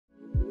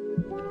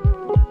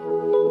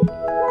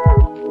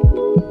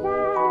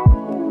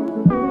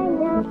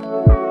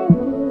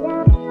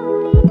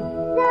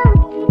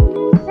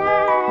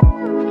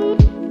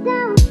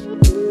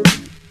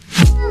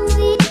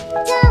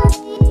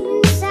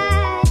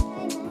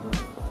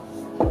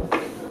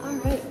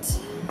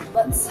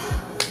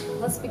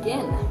Let's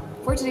begin.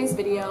 For today's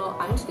video,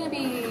 I'm just gonna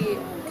be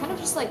kind of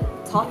just like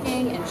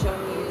talking and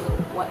showing you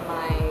what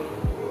my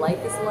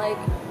life is like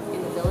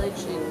in the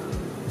village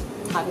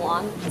in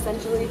Taiwan,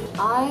 essentially.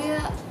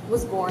 I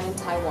was born in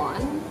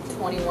Taiwan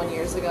 21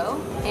 years ago,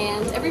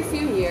 and every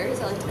few years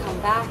I like to come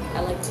back.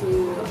 I like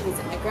to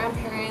visit my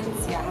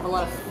grandparents. Yeah, I have a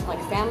lot of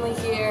like family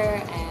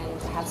here,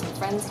 and I have some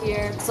friends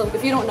here. So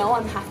if you don't know,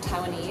 I'm half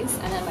Taiwanese,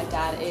 and then my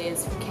dad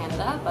is from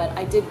Canada, but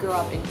I did grow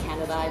up in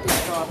Canada. I did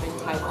grow up in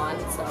Taiwan,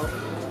 so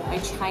my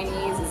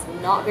Chinese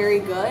is not very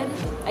good.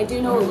 I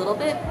do know a little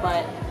bit,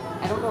 but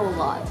I don't know a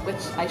lot,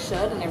 which I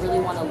should, and I really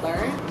want to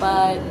learn,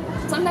 but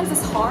sometimes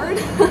it's hard.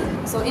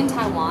 So in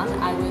Taiwan,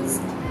 I was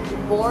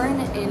born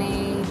in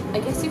I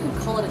guess you could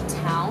call it a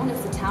town.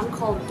 It's a town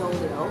called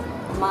Dolio.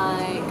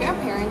 My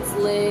grandparents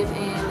live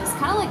in this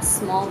kind of like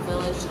small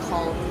village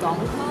called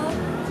Donghe,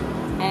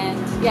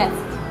 and yeah,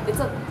 it's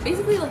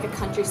basically like a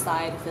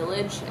countryside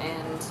village,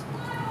 and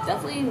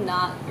definitely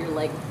not your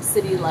like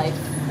city life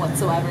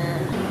whatsoever.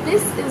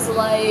 This is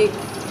like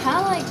kind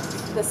of like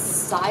the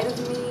side of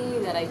me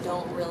that I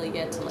don't really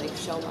get to like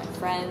show my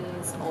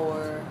friends,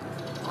 or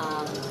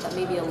that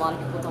maybe a lot of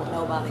people don't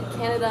know about in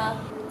Canada.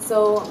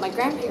 So my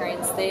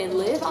grandparents, they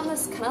live on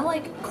this kind of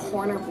like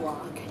corner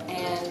block,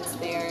 and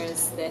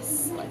there's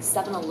this like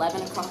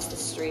 7-Eleven across the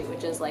street,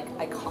 which is like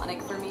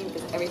iconic for me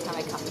because every time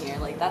I come here,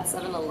 like that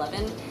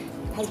 7-Eleven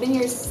has been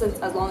here since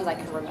as long as I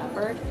can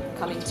remember,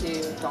 coming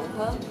to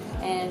Donghe.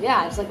 And yeah,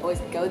 I just like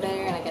always go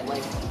there and I get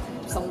like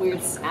some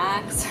weird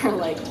snacks or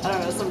like, I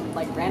don't know, some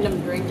like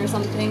random drink or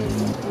something.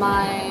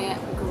 My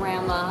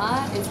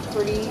grandma is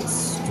pretty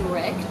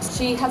strict.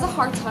 She has a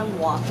hard time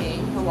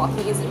walking. Her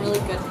walking isn't really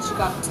good because she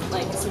got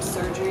like some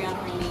surgery on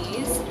her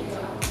knees.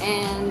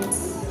 And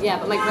yeah,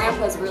 but my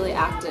grandpa's really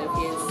active.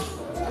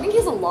 I think he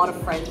has a lot of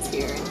friends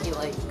here, and he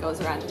like goes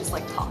around and just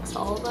like talks to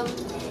all of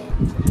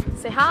them.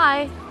 Say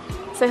hi.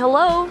 Say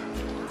hello.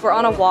 We're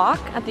on a walk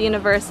at the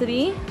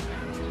university.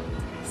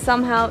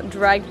 Somehow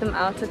dragged them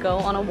out to go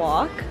on a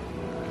walk.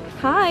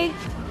 Hi.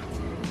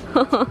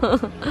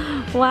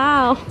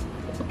 Wow.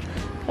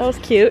 That was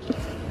cute.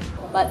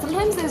 But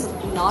sometimes there's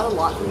not a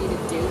lot for me to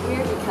do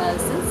here because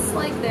since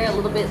like they're a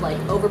little bit like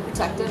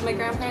overprotective, my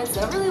grandparents,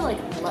 they don't really like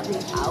let me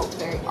out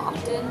very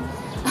often.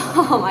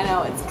 I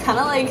know, it's kind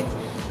of like,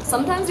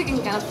 sometimes it can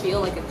kind of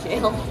feel like a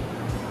jail.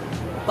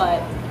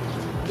 But,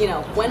 you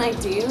know, when I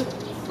do,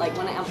 like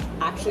when I'm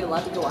actually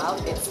allowed to go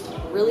out, it's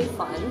really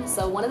fun.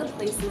 So one of the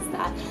places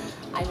that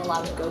I'm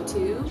allowed to go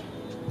to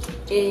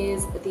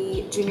is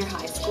the junior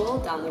high school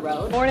down the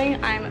road.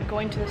 Morning, I'm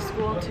going to the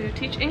school to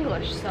teach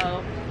English,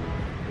 so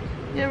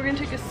yeah, we're gonna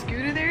take a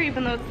scooter there,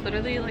 even though it's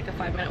literally like a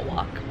 5-minute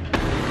walk.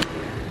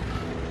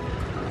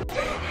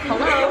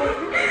 Hello.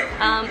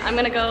 I'm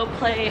gonna go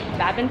play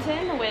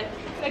badminton with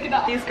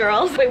these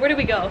girls. Wait, where do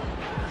we go?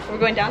 We're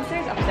going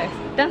downstairs? Upstairs?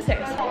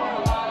 Downstairs.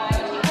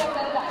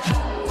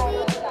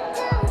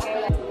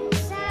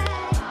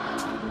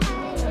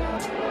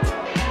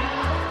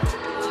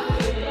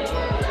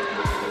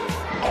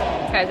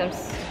 Guys, I'm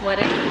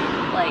sweating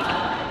like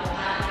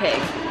a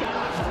pig.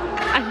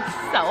 I'm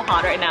so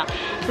hot right now.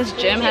 This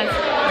gym has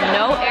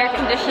no air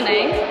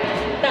conditioning,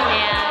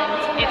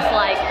 and it's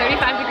like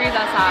 35 degrees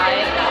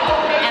outside,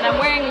 and I'm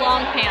wearing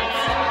long pants.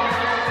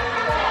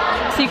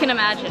 So you can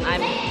imagine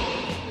I'm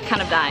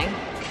kind of dying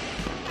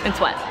in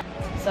sweat.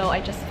 So I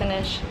just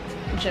finished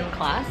gym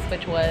class,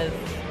 which was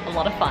a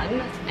lot of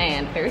fun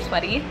and very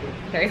sweaty,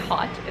 very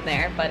hot in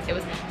there, but it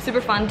was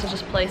super fun to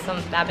just play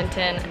some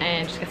badminton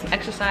and just get some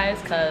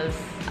exercise because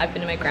I've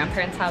been to my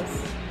grandparents'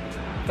 house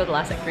for the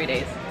last like 3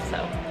 days, so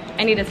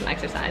I needed some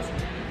exercise.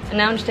 And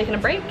now I'm just taking a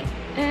break,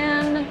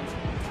 and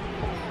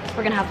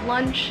we're gonna have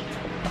lunch,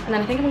 and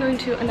then I think I'm going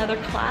to another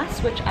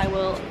class, which I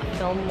will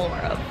film more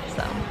of,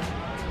 so.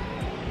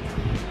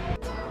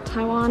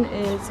 Taiwan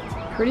is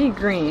pretty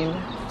green.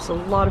 There's a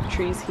lot of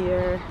trees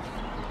here,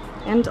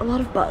 and a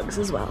lot of bugs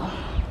as well.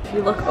 If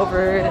you look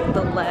over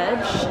the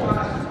ledge,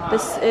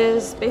 this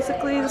is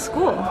basically the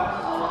school.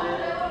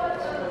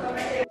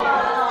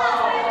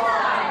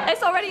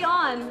 It's already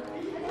on.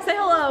 Say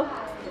hello.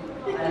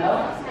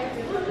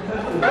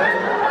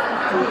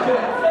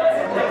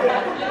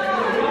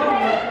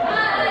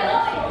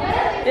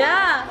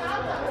 Yeah.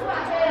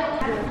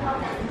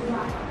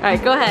 All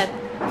right, go ahead.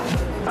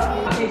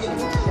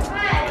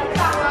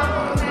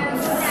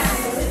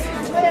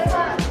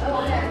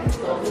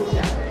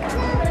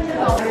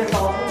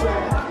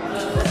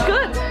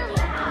 Good.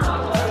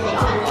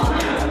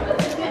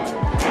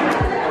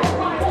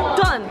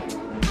 Done.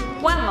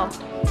 Wow.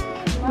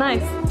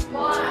 Nice.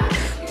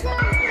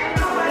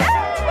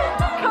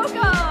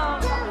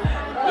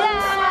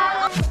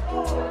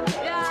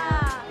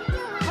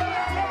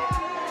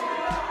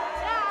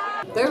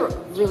 They're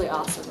really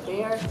awesome.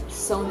 They are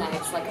so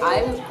nice. Like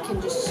I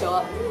can just show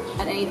up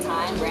at any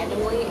time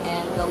randomly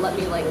and they'll let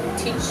me like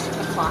teach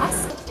a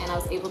class, and I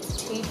was able to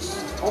teach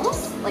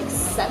almost like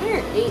 7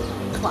 or 8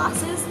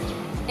 classes.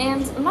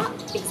 And I'm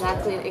not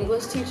exactly an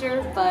English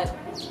teacher, but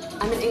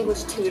I'm an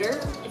English tutor,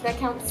 if that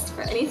counts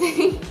for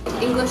anything.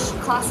 English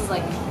class is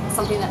like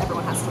something that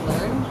everyone has to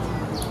learn.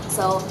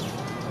 So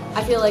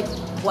I feel like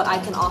what I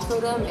can offer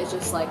them is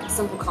just like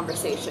simple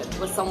conversation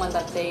with someone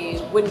that they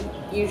wouldn't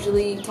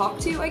usually talk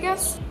to, I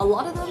guess. A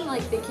lot of them,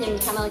 like, they can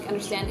kind of like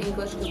understand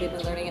English because they've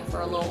been learning it for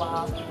a little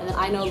while, and then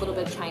I know a little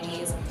bit of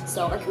Chinese,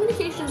 so our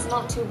communication is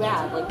not too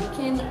bad. Like, we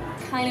can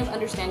kind of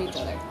understand each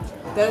other.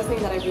 The other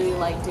thing that I really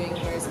like doing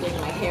here is getting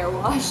my hair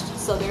washed.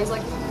 So there's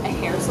like a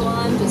hair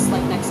salon just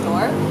like next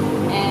door,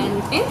 and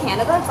in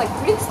Canada it's like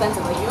pretty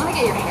expensive. Like, you want to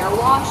get your hair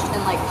washed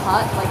and like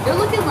cut, like they're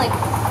looking like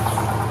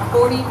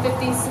 $40,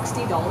 $50,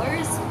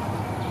 $60.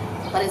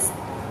 But it's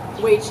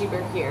way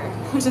cheaper here,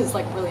 which is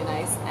like really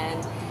nice.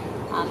 And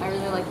I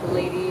really like the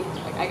lady,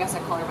 like I guess I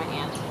call her my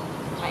aunt,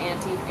 my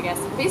auntie, I guess.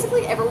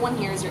 Basically everyone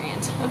here is your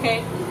aunt,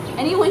 okay?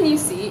 Anyone you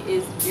see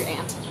is your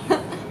aunt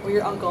or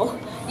your uncle,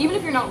 even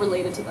if you're not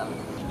related to them.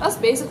 That's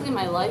basically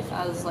my life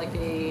as like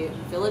a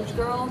village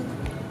girl,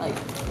 like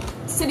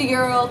city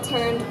girl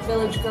turned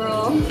village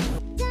girl.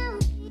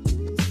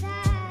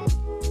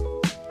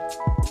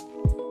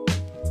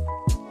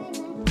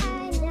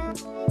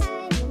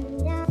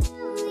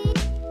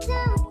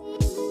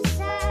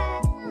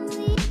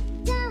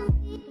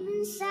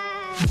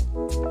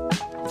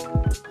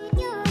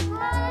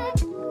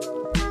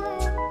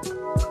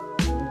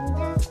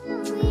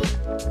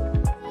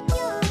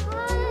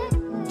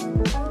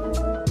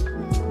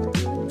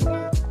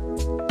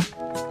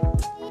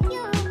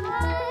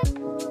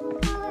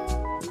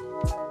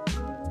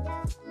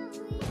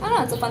 I don't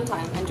know, it's a fun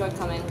time. I enjoy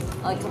coming.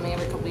 I like coming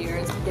every couple of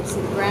years. Get to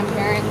see the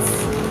grandparents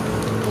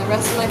and the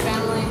rest of my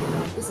family.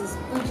 This is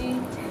Fuji.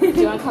 Do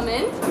you want to come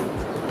in?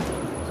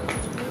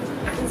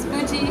 This is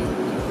Fuji.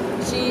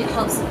 She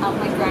helps out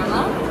my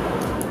grandma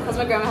because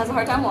my grandma has a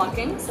hard time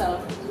walking,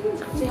 so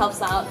she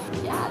helps out.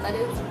 Yeah, that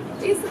is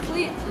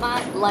basically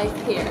my life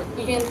here.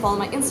 You can follow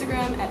my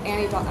Instagram at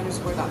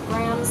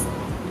annie._grams.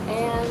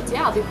 And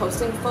yeah, I'll be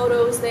posting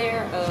photos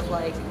there of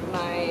like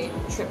my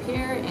trip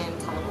here in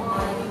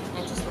Taiwan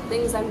and just the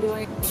things I'm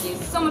doing. Thank you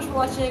so much for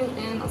watching,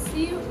 and I'll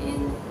see you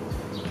in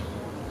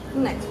the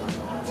next one.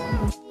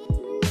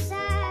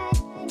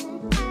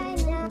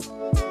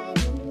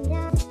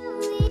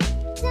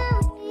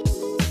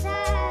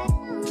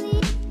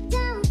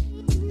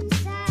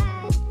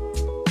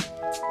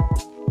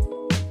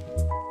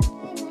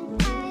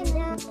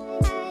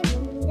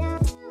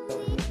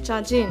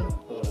 小俊，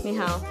你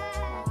好。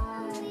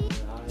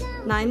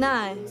奶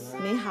奶，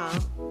你好。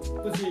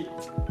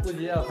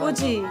不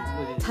急，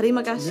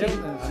타리마가시。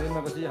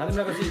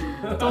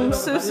东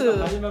叔叔，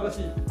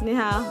你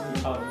好。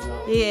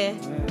爷爷，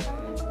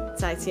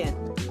再见。